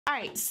All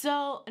right,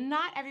 so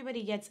not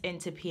everybody gets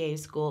into PA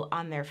school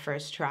on their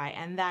first try,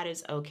 and that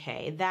is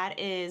okay. That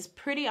is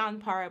pretty on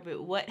par with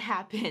what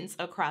happens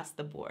across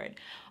the board.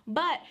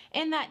 But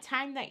in that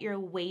time that you're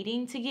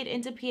waiting to get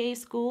into PA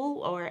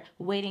school or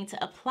waiting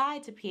to apply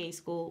to PA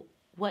school,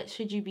 what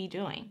should you be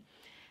doing?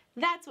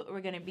 That's what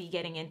we're going to be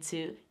getting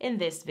into in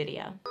this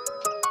video.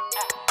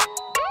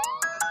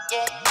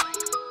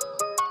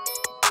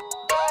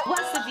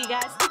 What's up, you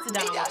guys? It's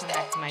Adanna. Welcome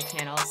back to my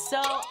channel. So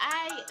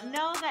I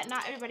know that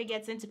not everybody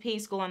gets into PA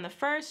school on the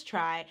first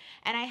try,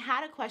 and I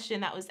had a question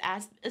that was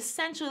asked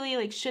essentially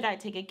like, should I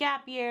take a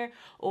gap year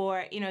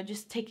or,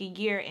 just take a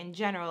year in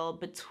general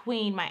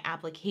between my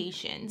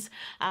applications?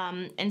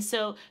 And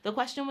so the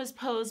question was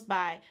posed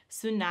by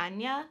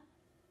Sunanya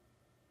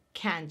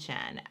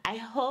Kanchan. I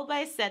hope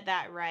I said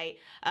that right.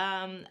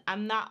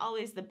 I'm not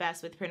always the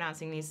best with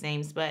pronouncing these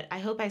names, but I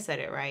hope I said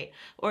it right,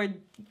 or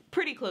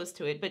pretty close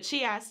to it. But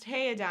she asked,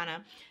 "Hey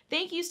Adanna,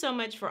 thank you so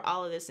much for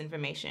all of this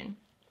information.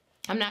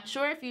 I'm not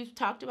sure if you've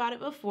talked about it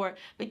before,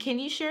 but can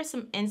you share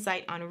some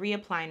insight on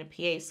reapplying to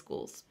PA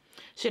schools?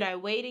 Should I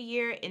wait a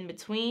year in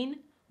between?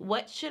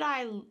 What should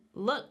I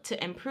look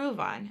to improve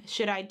on?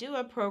 Should I do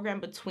a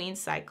program between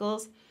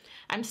cycles?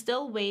 I'm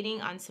still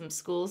waiting on some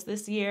schools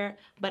this year,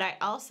 but I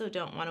also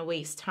don't want to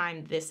waste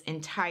time this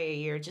entire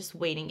year just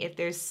waiting if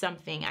there's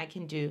something I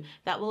can do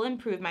that will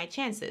improve my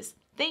chances.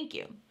 Thank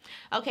you."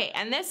 Okay,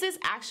 and this is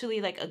actually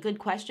like a good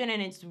question,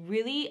 and it's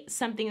really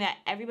something that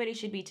everybody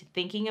should be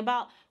thinking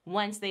about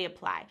once they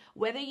apply.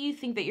 Whether you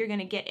think that you're going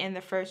to get in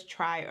the first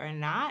try or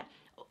not,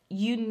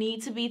 you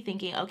need to be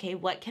thinking, okay,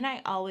 what can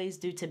I always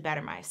do to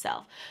better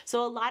myself?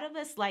 So a lot of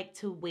us like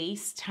to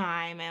waste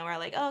time, and we're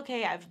like, oh,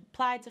 okay, I've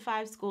applied to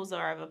 5 schools,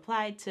 or I've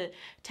applied to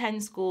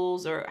 10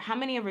 schools, or how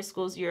many ever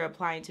schools you're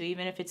applying to,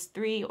 even if it's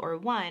 3 or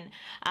 1.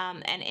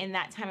 And in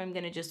that time, I'm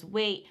gonna just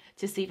wait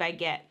to see if I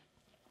get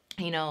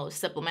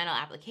supplemental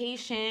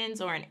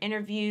applications or an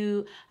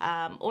interview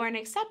or an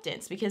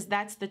acceptance, because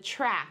that's the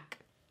track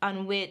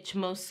on which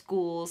most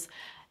schools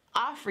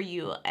offer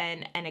you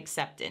an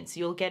acceptance.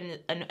 You'll get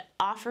an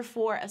offer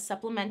for a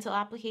supplemental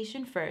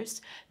application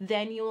first,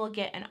 then you will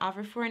get an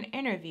offer for an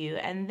interview,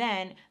 and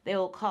then they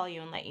will call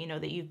you and let you know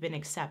that you've been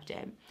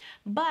accepted.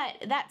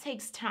 But that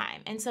takes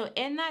time, and so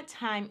in that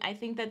time, I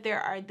think that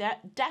there are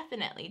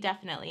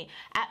definitely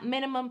at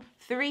minimum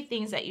 3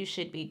 things that you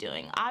should be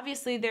doing.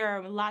 Obviously, there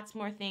are lots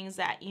more things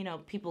that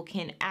people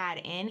can add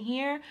in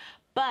here,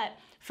 but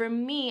for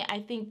me, I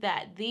think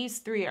that these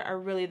 3 are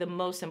really the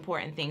most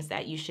important things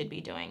that you should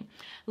be doing.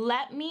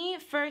 Let me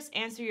first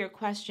answer your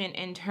question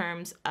in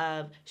terms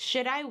of,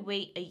 should I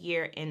wait a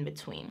year in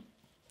between?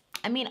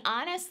 I mean,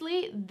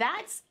 honestly,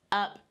 that's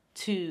up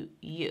to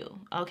you,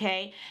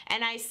 okay?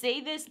 And I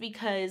say this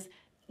because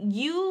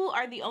you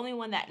are the only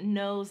one that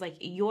knows like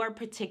your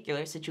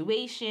particular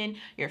situation,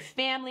 your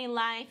family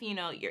life,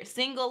 your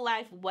single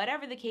life,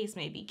 whatever the case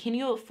may be. Can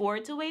you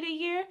afford to wait a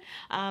year?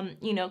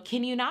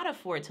 Can you not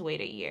afford to wait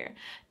a year?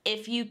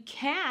 If you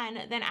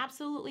can, then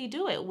absolutely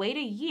do it. Wait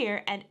a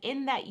year, and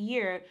in that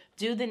year,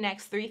 do the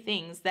next 3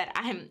 things that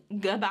I'm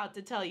about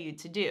to tell you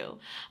to do.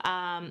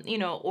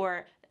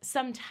 Or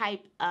some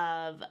type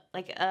of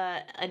like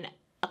a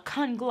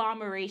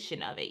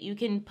conglomeration of it. You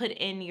can put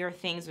in your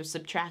things or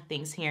subtract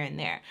things here and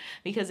there.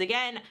 Because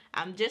again,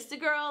 I'm just a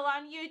girl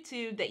on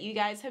YouTube that you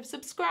guys have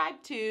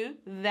subscribed to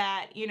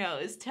that,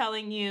 is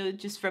telling you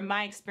just from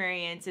my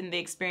experience and the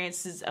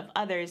experiences of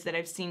others that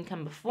I've seen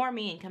come before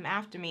me and come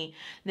after me,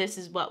 this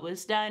is what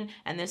was done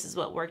and this is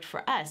what worked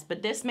for us.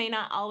 But this may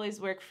not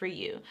always work for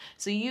you.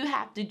 So you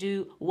have to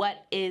do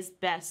what is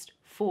best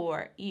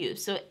for you.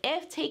 So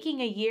if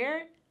taking a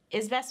year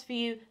is best for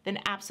you, then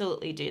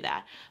absolutely do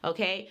that,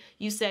 okay?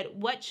 You said,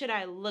 what should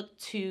I look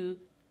to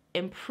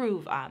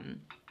improve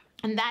on?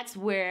 And that's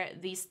where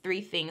these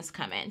 3 things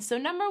come in. So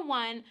number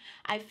 1,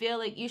 I feel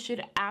like you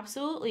should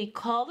absolutely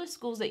call the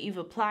schools that you've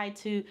applied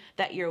to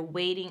that you're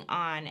waiting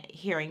on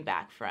hearing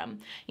back from,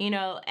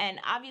 and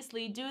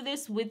obviously do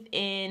this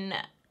within,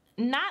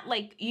 not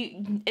like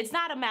it's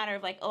not a matter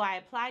of like, oh, I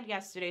applied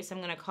yesterday, so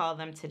I'm gonna call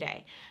them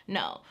today.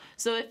 No.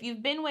 So if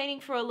you've been waiting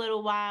for a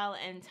little while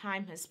and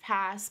time has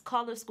passed,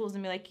 call the schools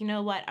and be like, you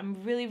know what,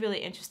 I'm really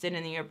interested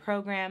in your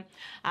program.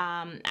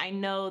 I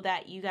know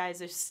that you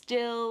guys are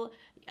still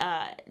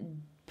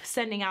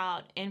sending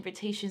out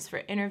invitations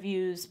for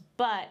interviews,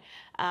 but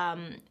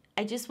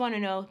I just want to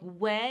know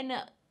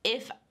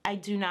if I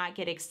do not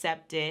get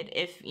accepted,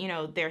 if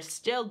they're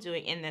still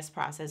doing in this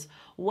process,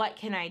 what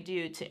can I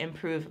do to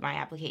improve my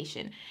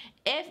application?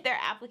 If their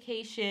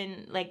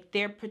application, like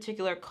their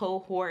particular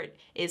cohort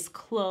is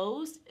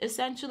closed,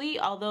 essentially,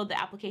 although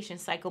the application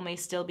cycle may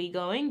still be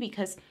going,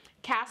 because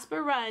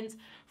CASPA runs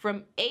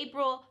from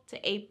April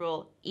to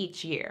April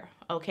each year,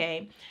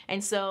 okay?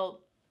 And so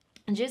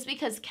just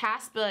because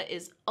CASPA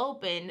is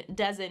open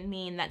doesn't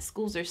mean that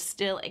schools are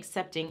still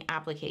accepting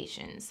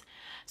applications.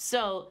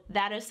 So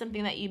that is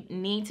something that you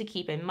need to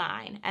keep in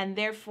mind. And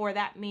therefore,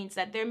 that means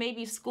that there may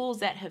be schools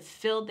that have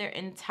filled their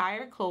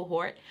entire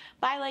cohort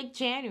by like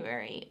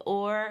January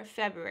or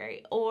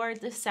February or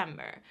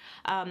December.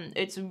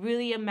 It's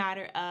really a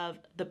matter of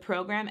the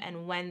program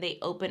and when they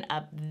open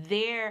up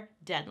their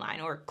deadline,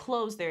 or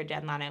close their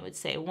deadline, I would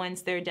say,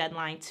 when's their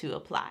deadline to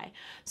apply.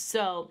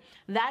 So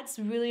that's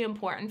really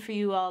important for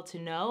you all to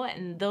know,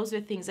 and those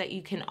are things that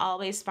you can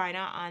always find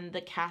out on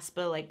the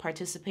CASPA, like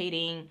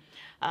participating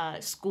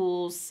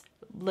schools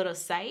little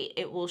site.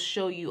 It will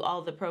show you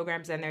all the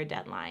programs and their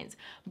deadlines.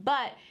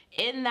 But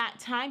in that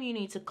time, you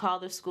need to call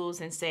the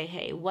schools and say,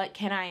 hey, what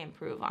can I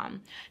improve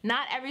on?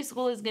 Not every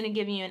school is going to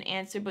give you an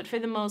answer, but for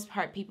the most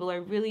part, people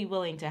are really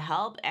willing to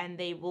help, and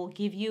they will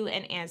give you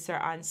an answer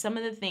on some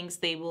of the things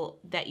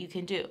that you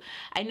can do.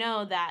 I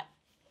know that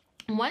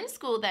one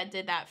school that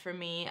did that for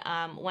me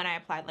when I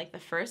applied like the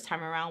first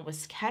time around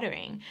was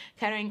Kettering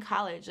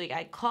College. Like,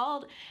 I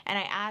called and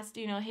I asked,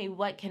 hey,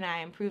 what can I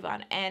improve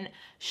on? And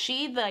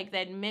she, like, the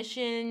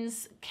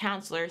admissions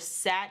counselor,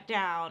 sat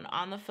down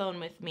on the phone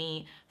with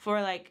me for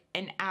like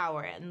an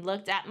hour and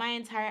looked at my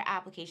entire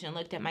application,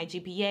 looked at my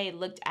GPA,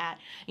 looked at,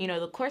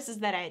 the courses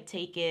that I had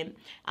taken,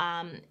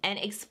 and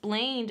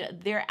explained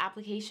their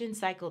application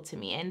cycle to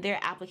me and their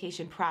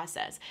application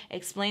process.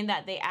 Explained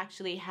that they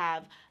actually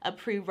have a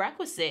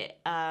prerequisite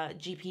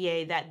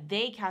GPA that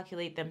they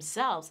calculate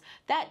themselves,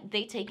 that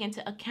they take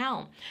into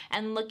account,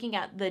 and looking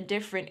at the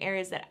different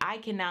areas that I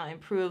can now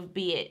improve,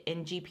 be it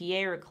in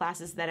GPA or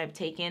classes that I've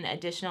taken,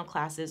 additional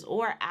classes,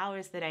 or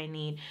hours that I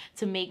need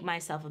to make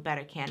myself a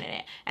better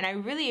candidate. And I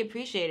really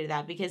appreciated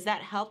that, because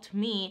that helped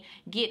me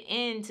get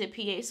into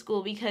PA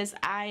school, because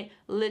I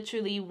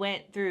literally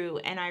went through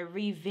and I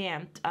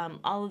revamped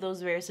all of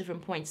those various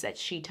different points that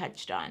she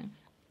touched on.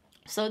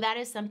 So that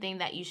is something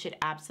that you should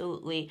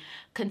absolutely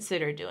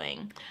consider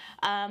doing.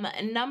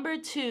 Number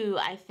two,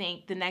 I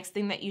think the next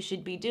thing that you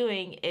should be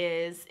doing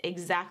is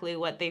exactly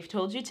what they've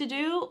told you to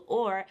do,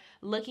 or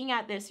looking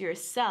at this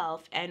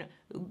yourself and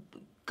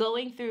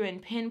going through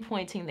and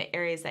pinpointing the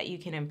areas that you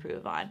can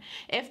improve on.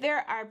 If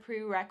there are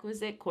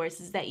prerequisite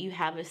courses that you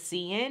have a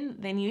C in,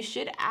 then you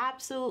should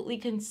absolutely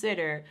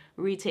consider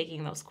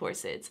retaking those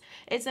courses.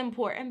 It's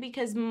important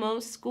because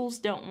most schools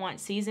don't want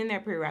C's in their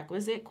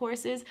prerequisite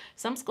courses.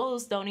 Some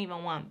schools don't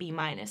even want B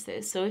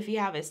minuses. So if you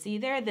have a C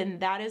there, then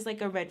that is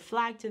like a red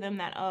flag to them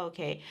that, oh,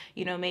 okay,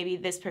 maybe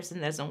this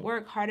person doesn't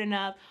work hard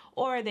enough,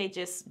 or they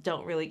just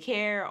don't really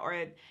care,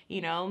 or,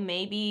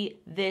 maybe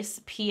this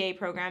PA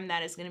program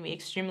that is going to be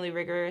extremely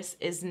rigorous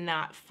is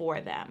not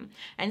for them.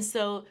 And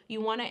so you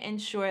want to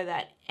ensure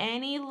that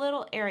any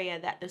little area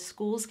that the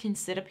schools can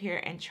sit up here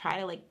and try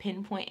to like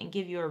pinpoint and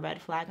give you a red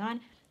flag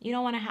on, you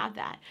don't want to have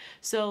that.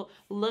 So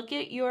look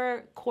at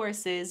your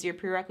courses, your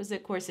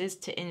prerequisite courses,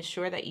 to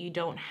ensure that you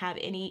don't have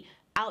any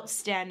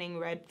outstanding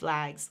red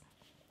flags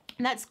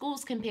that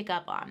schools can pick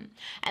up on.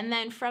 And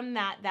then from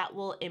that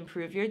will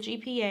improve your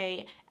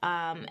GPA,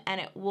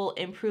 and it will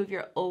improve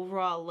your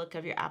overall look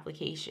of your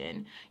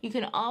application. You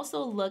can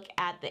also look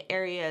at the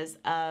areas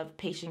of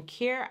patient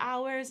care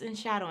hours and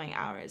shadowing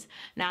hours.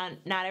 Now,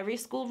 not every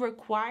school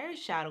requires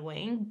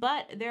shadowing,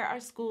 but there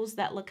are schools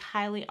that look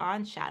highly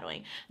on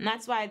shadowing. And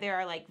that's why there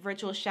are like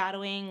virtual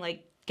shadowing,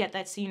 like Get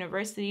That's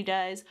University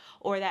does,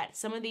 or that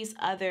some of these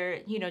other,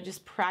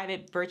 just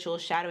private virtual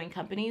shadowing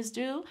companies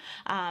do,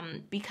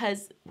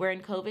 because we're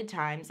in COVID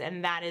times,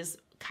 and that is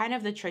kind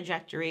of the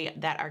trajectory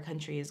that our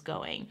country is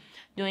going,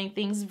 doing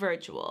things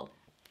virtual.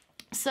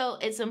 So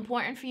it's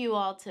important for you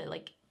all to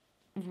like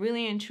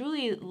really and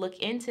truly look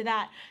into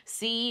that,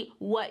 see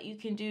what you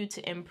can do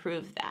to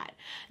improve that.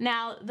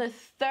 Now, the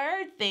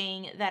third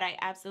thing that I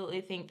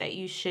absolutely think that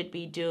you should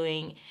be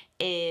doing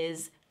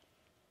is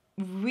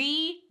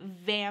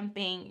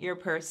revamping your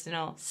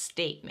personal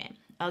statement.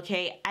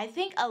 Okay, I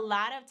think a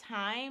lot of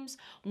times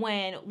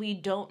when we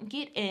don't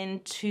get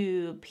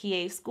into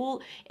PA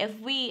school, if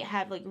we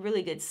have like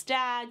really good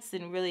stats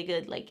and really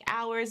good like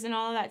hours and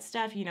all of that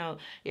stuff, your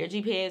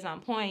GPA is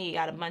on point, you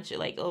got a bunch of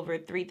like over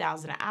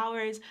 3,000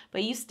 hours,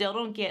 but you still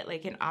don't get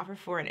like an offer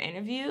for an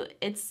interview,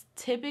 it's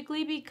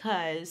typically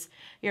because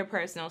your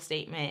personal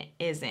statement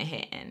isn't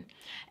hitting.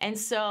 And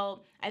so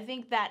I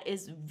think that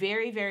is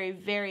very, very,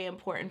 very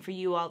important for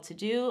you all to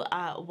do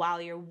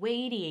while you're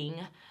waiting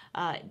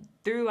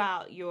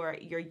throughout your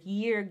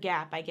year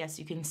gap, I guess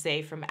you can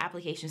say, from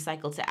application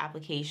cycle to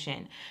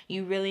application.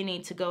 You really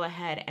need to go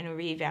ahead and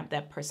revamp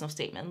that personal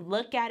statement.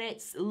 Look at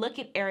it, look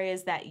at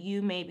areas that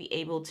you may be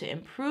able to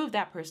improve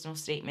that personal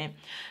statement,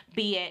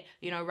 be it,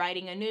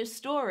 writing a new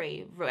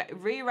story,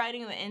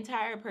 rewriting the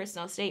entire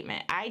personal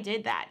statement. I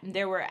did that.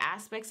 There were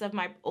aspects of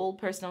my old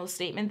personal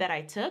statement that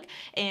I took,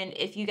 and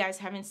if you guys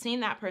haven't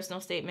seen that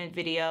personal statement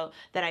video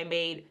that I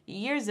made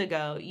years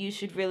ago, you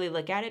should really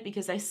look at it,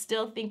 because I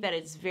still think that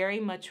it's very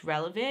much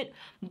relevant,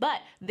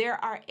 but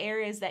there are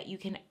areas that you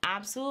can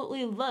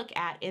absolutely look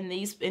at in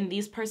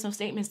these personal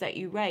statements that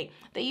you write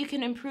that you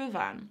can improve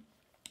on.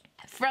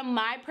 From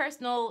my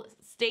personal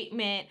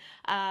statement,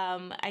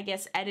 I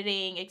guess,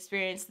 editing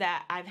experience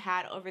that I've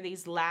had over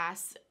these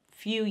last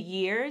few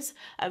years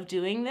of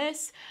doing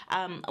this,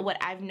 what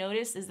I've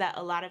noticed is that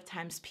a lot of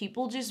times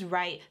people just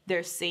write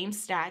their same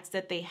stats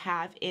that they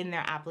have in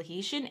their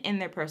application in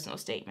their personal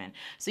statement.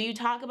 So you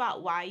talk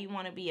about why you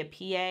want to be a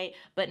PA,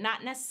 but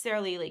not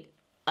necessarily like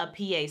a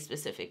PA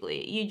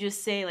specifically. You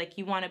just say like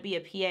you want to be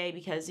a PA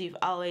because you've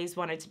always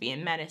wanted to be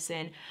in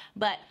medicine.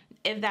 But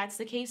if that's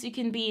the case, you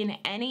can be in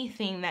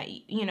anything that,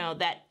 you know,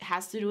 that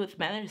has to do with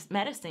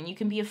medicine. You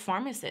can be a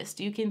pharmacist.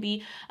 You can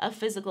be a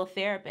physical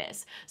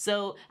therapist.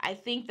 So I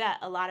think that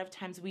a lot of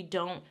times we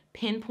don't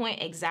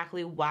pinpoint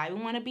exactly why we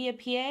want to be a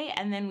PA,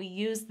 and then we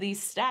use these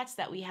stats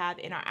that we have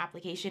in our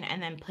application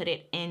and then put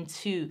it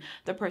into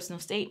the personal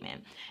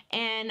statement.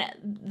 And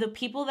the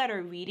people that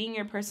are reading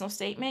your personal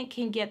statement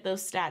can get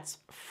those stats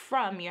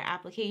from your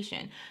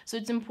application. So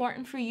it's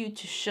important for you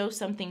to show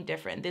something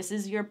different. This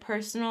is your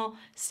personal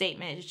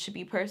statement. It should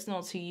be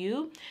personal to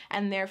you,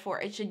 and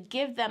therefore it should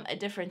give them a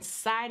different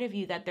side of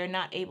you that they're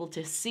not able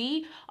to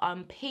see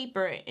on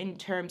paper in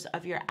terms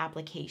of your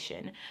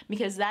application,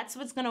 because that's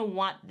what's going to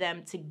want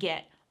them to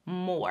get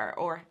more,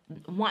 or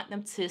want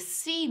them to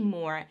see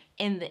more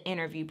in the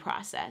interview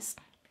process.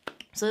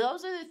 So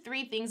those are the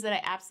 3 things that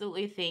I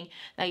absolutely think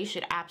that you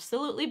should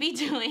absolutely be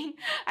doing.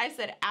 I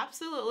said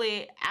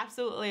absolutely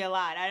a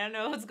lot. I don't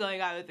know what's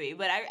going on with me,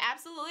 but I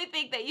absolutely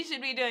think that you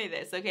should be doing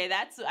this, okay?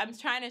 I'm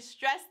trying to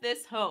stress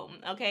this home,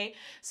 okay?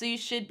 So you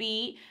should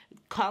be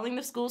calling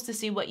the schools to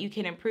see what you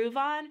can improve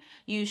on.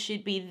 You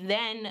should be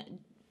then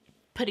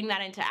putting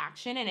that into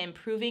action and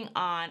improving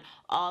on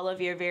all of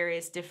your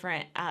various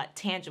different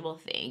tangible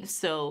things.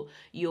 So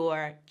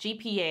your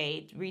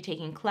GPA,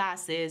 retaking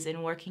classes,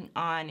 and working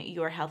on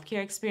your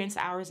healthcare experience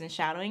hours and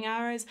shadowing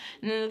hours.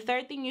 And then the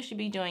 3rd thing you should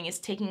be doing is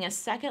taking a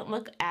second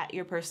look at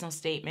your personal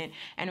statement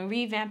and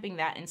revamping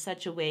that in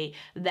such a way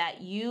that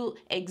you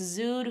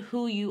exude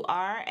who you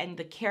are and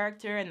the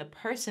character and the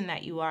person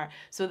that you are,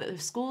 so that the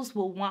schools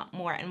will want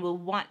more and will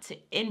want to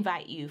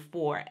invite you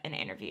for an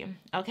interview,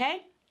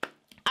 okay?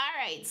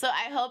 All right, so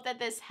I hope that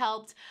this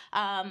helped.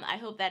 I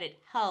hope that it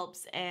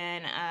helps,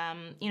 and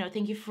you know,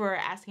 thank you for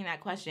asking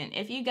that question.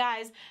 If you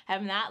guys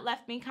have not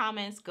left me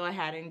comments, go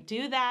ahead and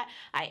do that.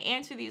 I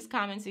answer these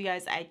comments, you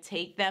guys. I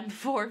take them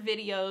for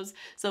videos,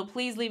 so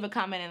please leave a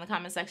comment in the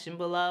comment section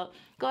below.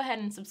 Go ahead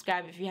and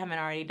subscribe if you haven't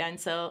already done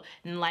so,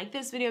 and like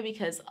this video,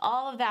 because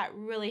all of that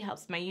really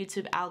helps my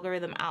YouTube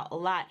algorithm out a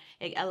lot.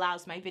 It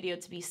allows my video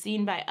to be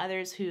seen by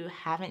others who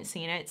haven't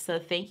seen it, so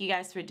thank you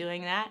guys for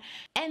doing that.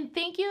 And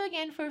thank you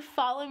again for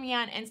following me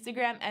on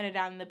Instagram at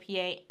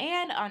AdannaThePA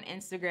and on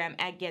Instagram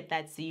at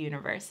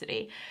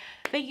GetThatCUniversity.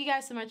 Thank you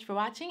guys so much for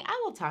watching.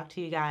 I will talk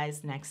to you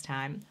guys next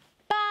time.